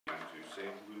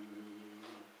said, woo.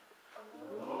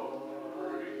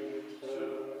 Glory to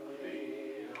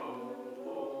thee, O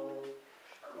Lord.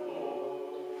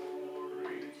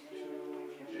 Glory to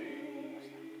thee.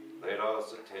 Let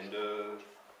us attend earth.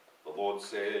 The Lord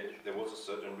said, there was a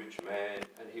certain rich man,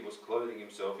 and he was clothing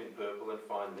himself in purple and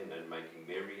fine linen, making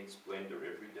merry in splendour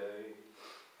every day.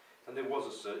 And there was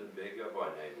a certain beggar by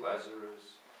name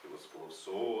Lazarus, who was full of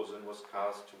sores and was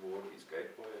cast toward his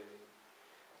gateway,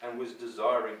 and was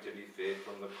desiring to be fed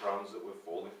from the crumbs that were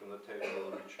falling from the table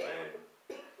of the rich man.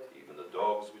 Even the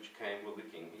dogs which came were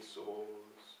licking his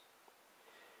sores.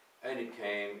 And it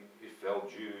fell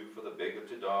due for the beggar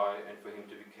to die, and for him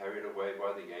to be carried away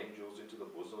by the angels into the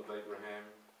bosom of Abraham.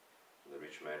 And the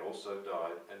rich man also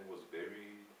died and was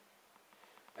buried.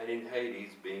 And in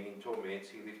Hades, being in torments,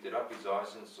 he lifted up his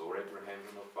eyes and saw Abraham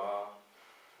from afar,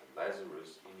 and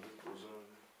Lazarus in his bosom.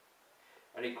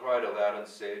 And he cried aloud and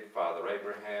said, Father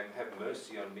Abraham, have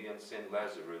mercy on me, and send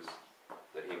Lazarus,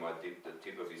 that he might dip the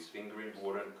tip of his finger in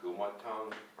water and cool my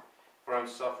tongue, for I am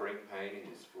suffering pain in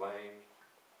this flame.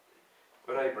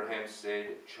 But Abraham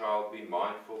said, Child, be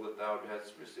mindful that thou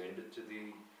hast presented to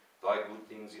thee thy good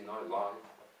things in thy life,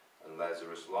 and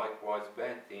Lazarus likewise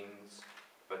bad things.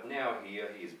 But now here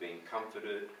he is being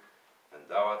comforted, and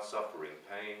thou art suffering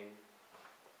pain.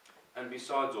 And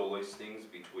besides all these things,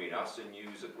 between us and you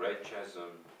is a great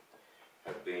chasm,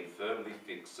 have been firmly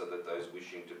fixed, so that those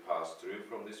wishing to pass through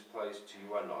from this place to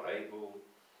you are not able,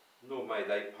 nor may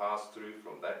they pass through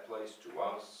from that place to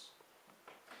us.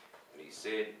 And he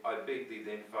said, I beg thee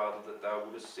then, Father, that thou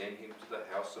wouldest send him to the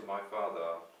house of my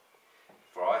father,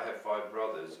 for I have 5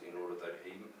 brothers, in order that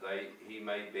he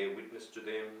may bear witness to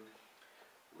them,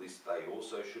 lest they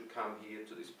also should come here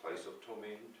to this place of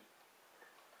torment.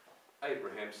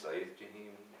 Abraham saith to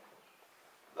him,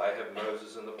 They have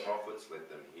Moses and the prophets, let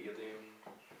them hear them.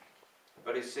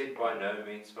 But he said, By no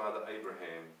means, Father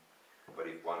Abraham, but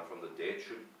if one from the dead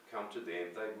should come to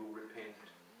them, they will repent.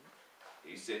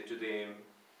 He said to them,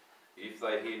 If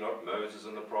they hear not Moses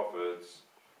and the prophets,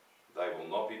 they will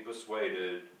not be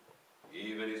persuaded,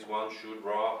 even as one should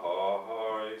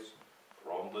rise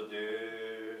from the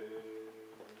dead.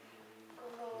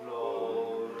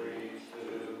 Glory to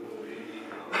thee,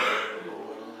 O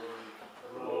Lord.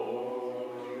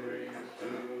 Glory to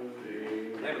thee.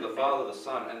 In the name of the Father, the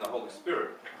Son, and the Holy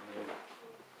Spirit.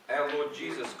 Our Lord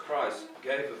Jesus Christ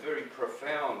gave a very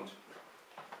profound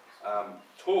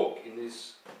talk in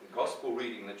this gospel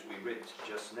reading that we read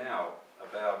just now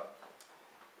about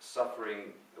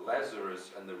suffering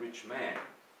Lazarus and the rich man.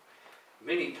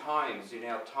 Many times in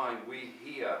our time we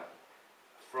hear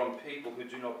from people who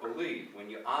do not believe, when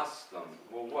you ask them,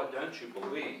 well, why don't you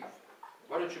believe?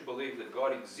 Why don't you believe that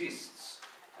God exists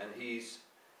and He's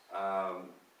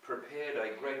prepared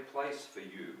a great place for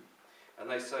you? And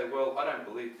they say, well, I don't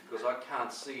believe because I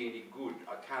can't see any good.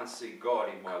 I can't see God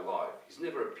in my life. He's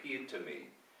never appeared to me.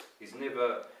 He's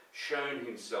never shown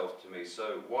Himself to me,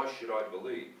 so why should I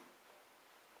believe?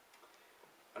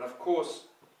 And of course,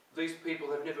 these people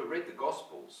have never read the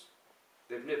Gospels.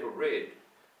 They've never read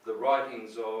the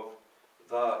writings of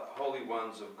the holy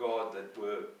ones of God that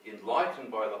were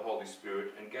enlightened by the Holy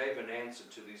Spirit and gave an answer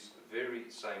to this very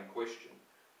same question.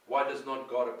 Why does not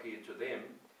God appear to them?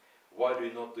 Why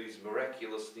do not these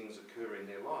miraculous things occur in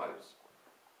their lives?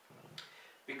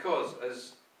 Because,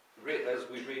 as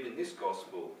we read in this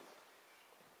Gospel,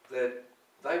 that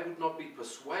they would not be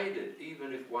persuaded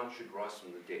even if one should rise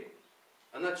from the dead.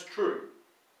 And that's true.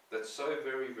 That's so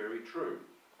very, very true.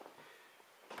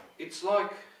 It's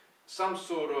like some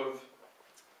sort of,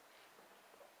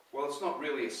 well, it's not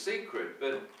really a secret,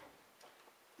 but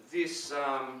this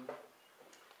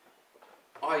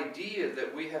idea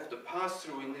that we have to pass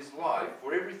through in this life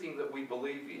for everything that we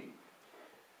believe in.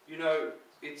 You know,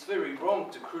 it's very wrong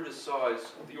to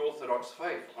criticize the Orthodox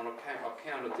faith on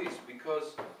account of this,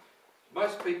 because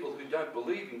most people who don't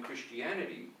believe in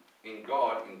Christianity, in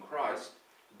God, in Christ,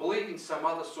 believe in some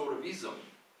other sort of ism,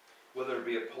 whether it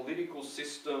be a political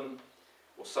system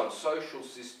or some social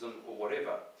system or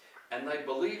whatever. And they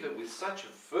believe it with such a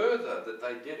fervour that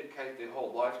they dedicate their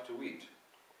whole life to it.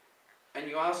 And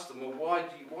you ask them, well, why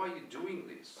are you doing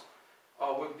this?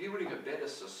 Oh, we're building a better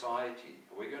society.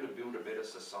 We're going to build a better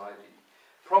society.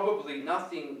 Probably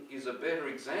nothing is a better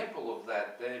example of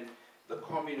that than the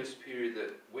communist period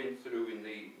that went through in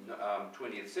the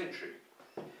 20th century.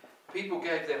 People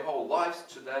gave their whole lives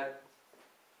to that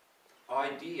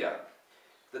idea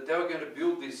that they were going to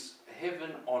build this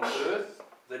heaven on earth,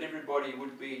 that everybody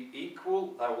would be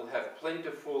equal, they will have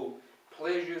plentiful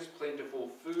pleasures, plentiful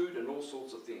food, and all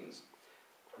sorts of things.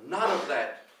 None of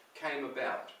that came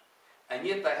about. And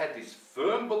yet they had this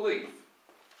firm belief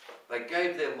They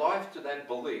gave their life to that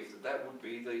belief that that would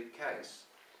be the case.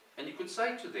 And you could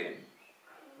say to them,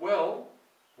 well,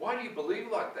 why do you believe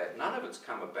like that? None of it's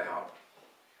come about.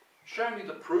 Show me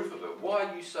the proof of it. Why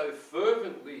are you so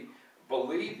fervently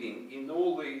believing in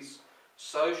all these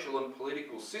social and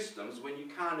political systems when you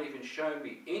can't even show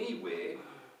me anywhere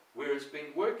where it's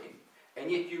been working? And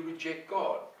yet you reject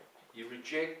God. You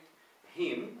reject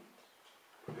Him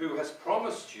who has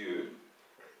promised you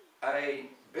a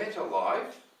better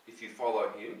life if you follow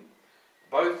Him,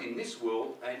 both in this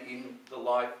world and in the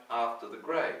life after the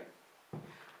grave.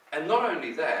 And not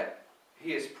only that,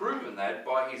 He has proven that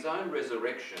by His own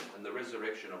resurrection and the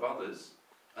resurrection of others,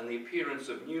 and the appearance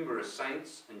of numerous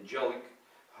saints, angelic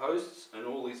hosts, and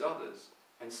all these others.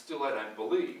 And still I don't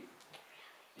believe.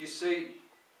 You see,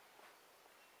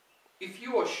 if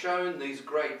you are shown these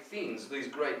great things, these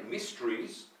great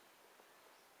mysteries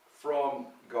from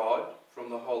God, from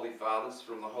the Holy Fathers,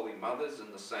 from the Holy Mothers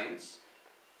and the saints,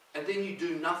 and then you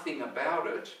do nothing about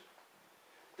it,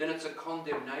 then it's a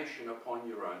condemnation upon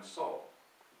your own soul.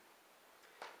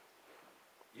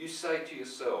 You say to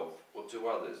yourself or to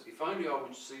others, if only I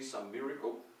would see some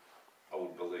miracle, I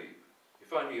would believe.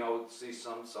 If only I would see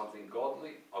something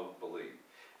godly, I would believe.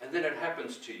 And then it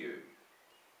happens to you,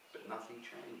 but nothing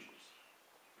changes.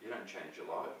 You don't change your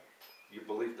life. Your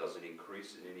belief doesn't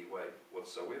increase in any way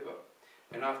whatsoever.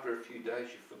 And after a few days,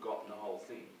 you've forgotten the whole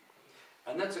thing.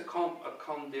 And that's a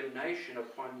condemnation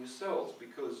upon yourselves,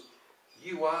 because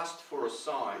you asked for a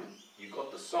sign, you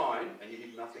got the sign, and you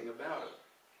did nothing about it.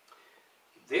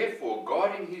 Therefore,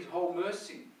 God in His whole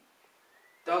mercy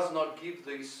does not give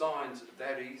these signs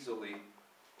that easily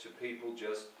to people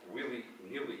just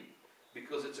willy-nilly,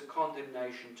 because it's a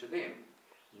condemnation to them,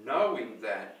 knowing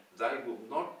that they will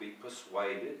not be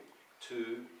persuaded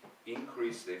to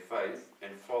increase their faith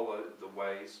and follow the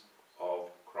ways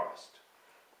of Christ.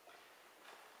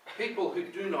 People who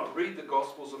do not read the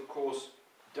Gospels, of course,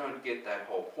 don't get that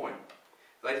whole point.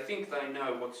 They think they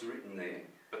know what's written there,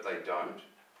 but they don't.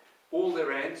 All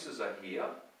their answers are here,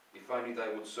 if only they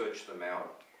would search them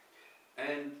out.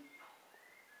 And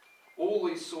all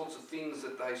these sorts of things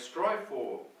that they strive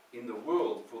for in the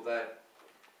world, for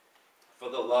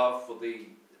the love, for the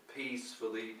peace, for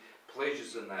the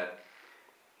pleasures and that,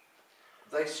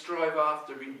 they strive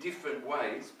after in different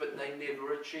ways, but they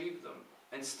never achieve them.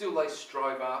 And still they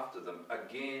strive after them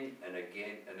again and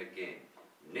again and again,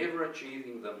 never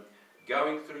achieving them,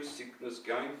 going through sickness,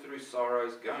 going through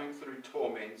sorrows, going through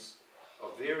torments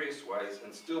of various ways,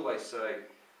 and still they say,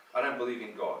 I don't believe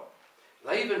in God.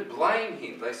 They even blame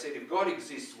Him. They said, if God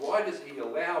exists, why does He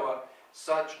allow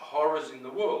such horrors in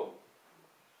the world?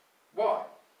 Why?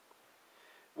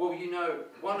 Well, you know,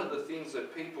 one of the things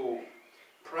that people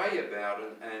pray about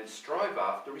and strive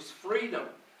after is freedom.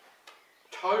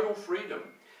 Total freedom.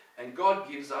 And God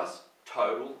gives us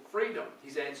total freedom.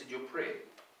 He's answered your prayer.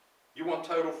 You want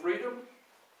total freedom?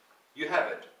 You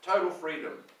have it. Total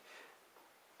freedom.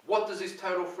 What does this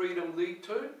total freedom lead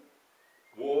to?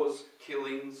 Wars,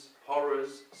 killings,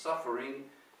 horrors, suffering,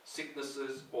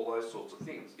 sicknesses, all those sorts of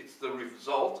things. It's the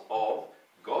result of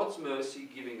God's mercy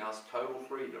giving us total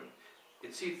freedom.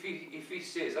 It's if he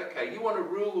says, okay, you want to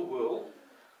rule the world,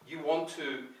 you want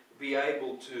to be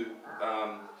able to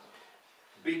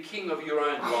be king of your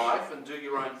own life and do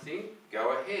your own thing,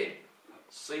 go ahead.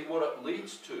 See what it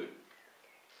leads to.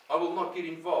 I will not get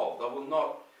involved. I will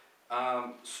not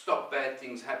stop bad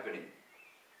things happening.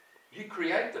 You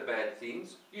create the bad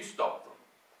things, you stop them.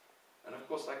 And of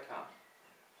course they can't.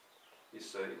 You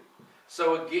see.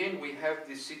 So again we have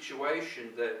this situation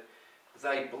that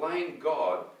they blame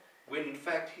God when in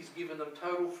fact He's given them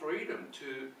total freedom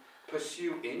to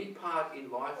pursue any part in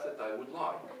life that they would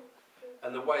like.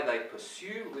 And the way they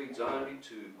pursue leads only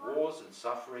to wars and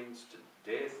sufferings, to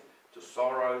death, to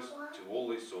sorrows, to all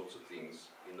these sorts of things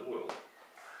in the world.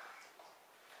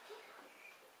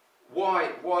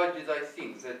 Why do they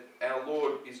think that our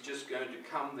Lord is just going to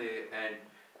come there and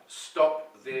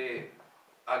stop their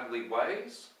ugly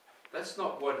ways? That's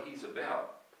not what He's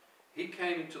about. He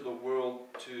came into the world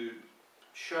to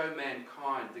show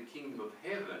mankind the kingdom of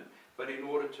heaven, but in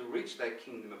order to reach that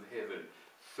kingdom of heaven,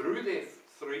 through their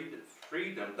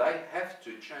freedom, they have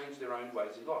to change their own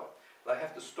ways in life. They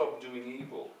have to stop doing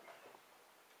evil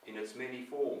in its many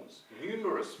forms,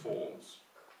 numerous forms.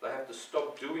 They have to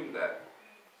stop doing that.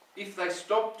 If they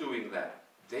stop doing that,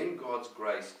 then God's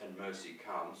grace and mercy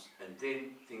comes, and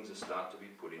then things start to be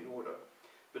put in order.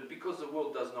 But because the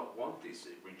world does not want this,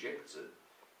 it rejects it,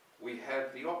 we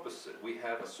have the opposite. We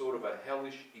have a sort of a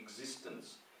hellish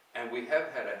existence, and we have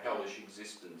had a hellish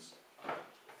existence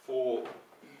for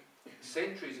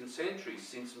centuries and centuries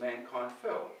since mankind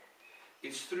fell.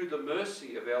 It's through the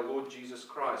mercy of our Lord Jesus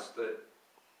Christ that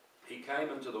he came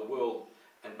into the world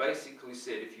and basically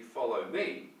said, if you follow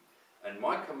me and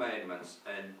my commandments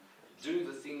and do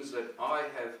the things that I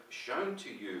have shown to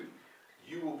you,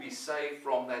 you will be saved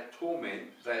from that torment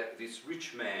that this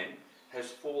rich man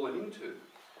has fallen into,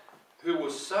 who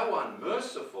was so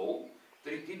unmerciful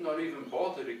that he did not even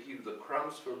bother to give the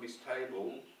crumbs from his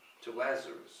table to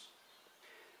Lazarus.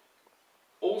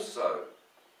 Also,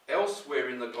 elsewhere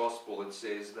in the gospel it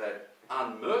says that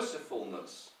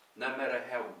unmercifulness, no matter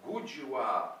how good you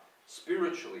are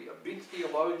spiritually, a big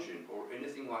theologian or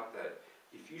anything like that,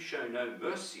 if you show no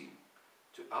mercy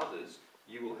to others,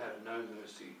 you will have no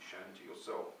mercy shown to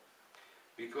yourself.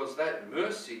 Because that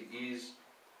mercy is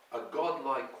a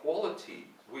godlike quality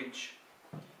which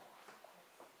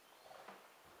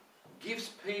gives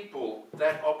people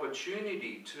that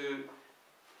opportunity to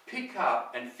pick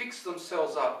up and fix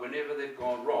themselves up whenever they've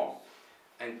gone wrong.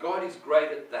 And God is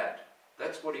great at that.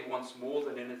 That's what he wants more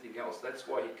than anything else. That's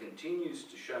why he continues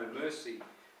to show mercy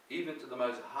even to the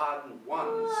most hardened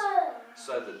ones,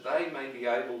 so that they may be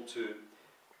able to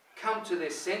come to their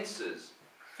senses,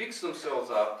 fix themselves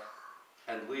up,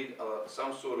 and lead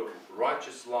some sort of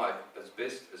righteous life as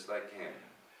best as they can.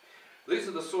 These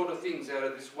are the sort of things out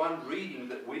of this one reading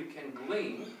that we can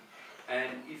glean,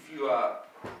 and if you are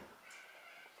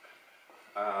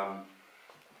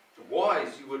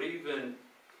wise, you would even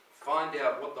find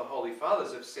out what the Holy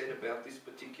Fathers have said about this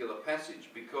particular passage,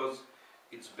 because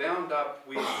it's bound up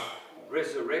with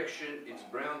resurrection, it's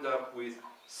bound up with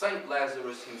Saint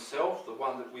Lazarus himself, the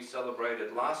one that we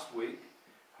celebrated last week,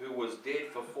 who was dead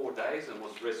for 4 days and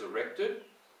was resurrected.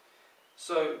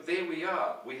 So there we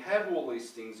are. We have all these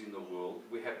things in the world.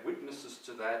 We have witnesses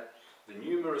to that, the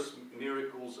numerous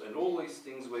miracles and all these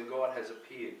things where God has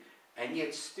appeared. And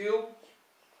yet still,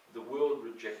 the world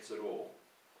rejects it all.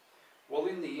 Well,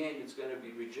 in the end, it's going to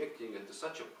be rejecting it to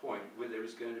such a point where there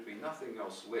is going to be nothing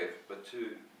else left but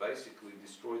to basically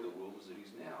destroy the world as it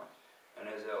is now. And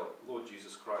as our Lord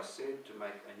Jesus Christ said, to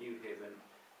make a new heaven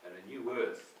and a new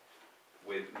earth,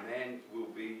 where man will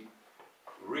be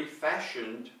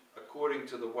refashioned according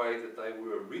to the way that they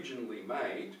were originally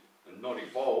made and not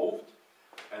evolved,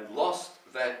 and lost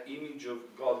that image of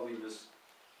godliness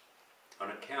on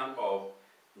account of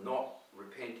not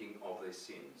repenting of their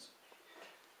sins.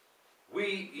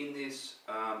 We in this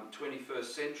 21st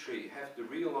century have to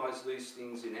realise these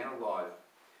things in our life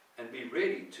and be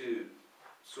ready to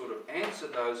sort of answer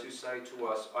those who say to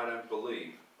us, I don't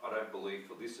believe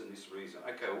for this and this reason.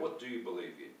 Okay, well, what do you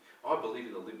believe in? I believe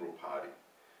in the Liberal Party.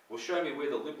 Well, show me where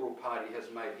the Liberal Party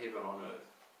has made heaven on earth.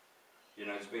 You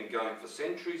know, it's been going for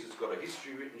centuries, it's got a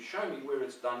history written. Show me where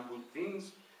it's done good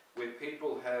things, where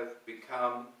people have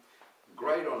become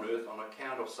great on earth on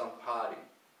account of some party.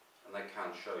 And they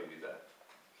can't show you that.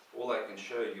 All they can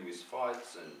show you is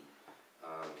fights and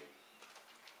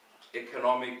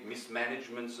economic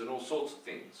mismanagements and all sorts of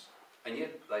things. And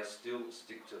yet they still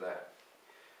stick to that.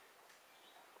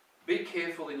 Be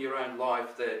careful in your own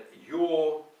life that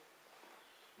your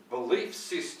belief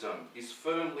system is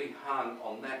firmly hung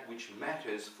on that which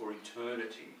matters for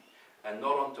eternity and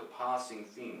not onto passing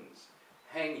things.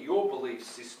 Hang your belief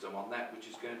system on that which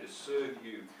is going to serve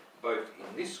you both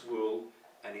in this world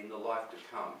and in the life to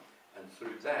come. And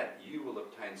through that you will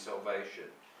obtain salvation.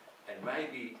 And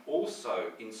maybe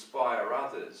also inspire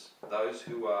others, those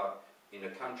who are in a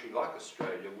country like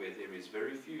Australia where there is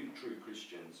very few true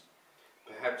Christians.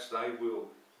 Perhaps they will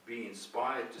be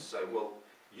inspired to say, well,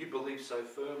 you believe so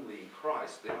firmly in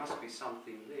Christ, there must be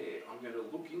something there. I'm going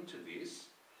to look into this,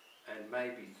 and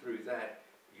maybe through that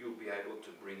you'll be able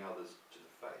to bring others to the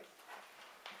faith.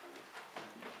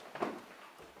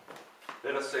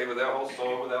 Let us say with our whole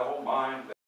soul, with our whole mind,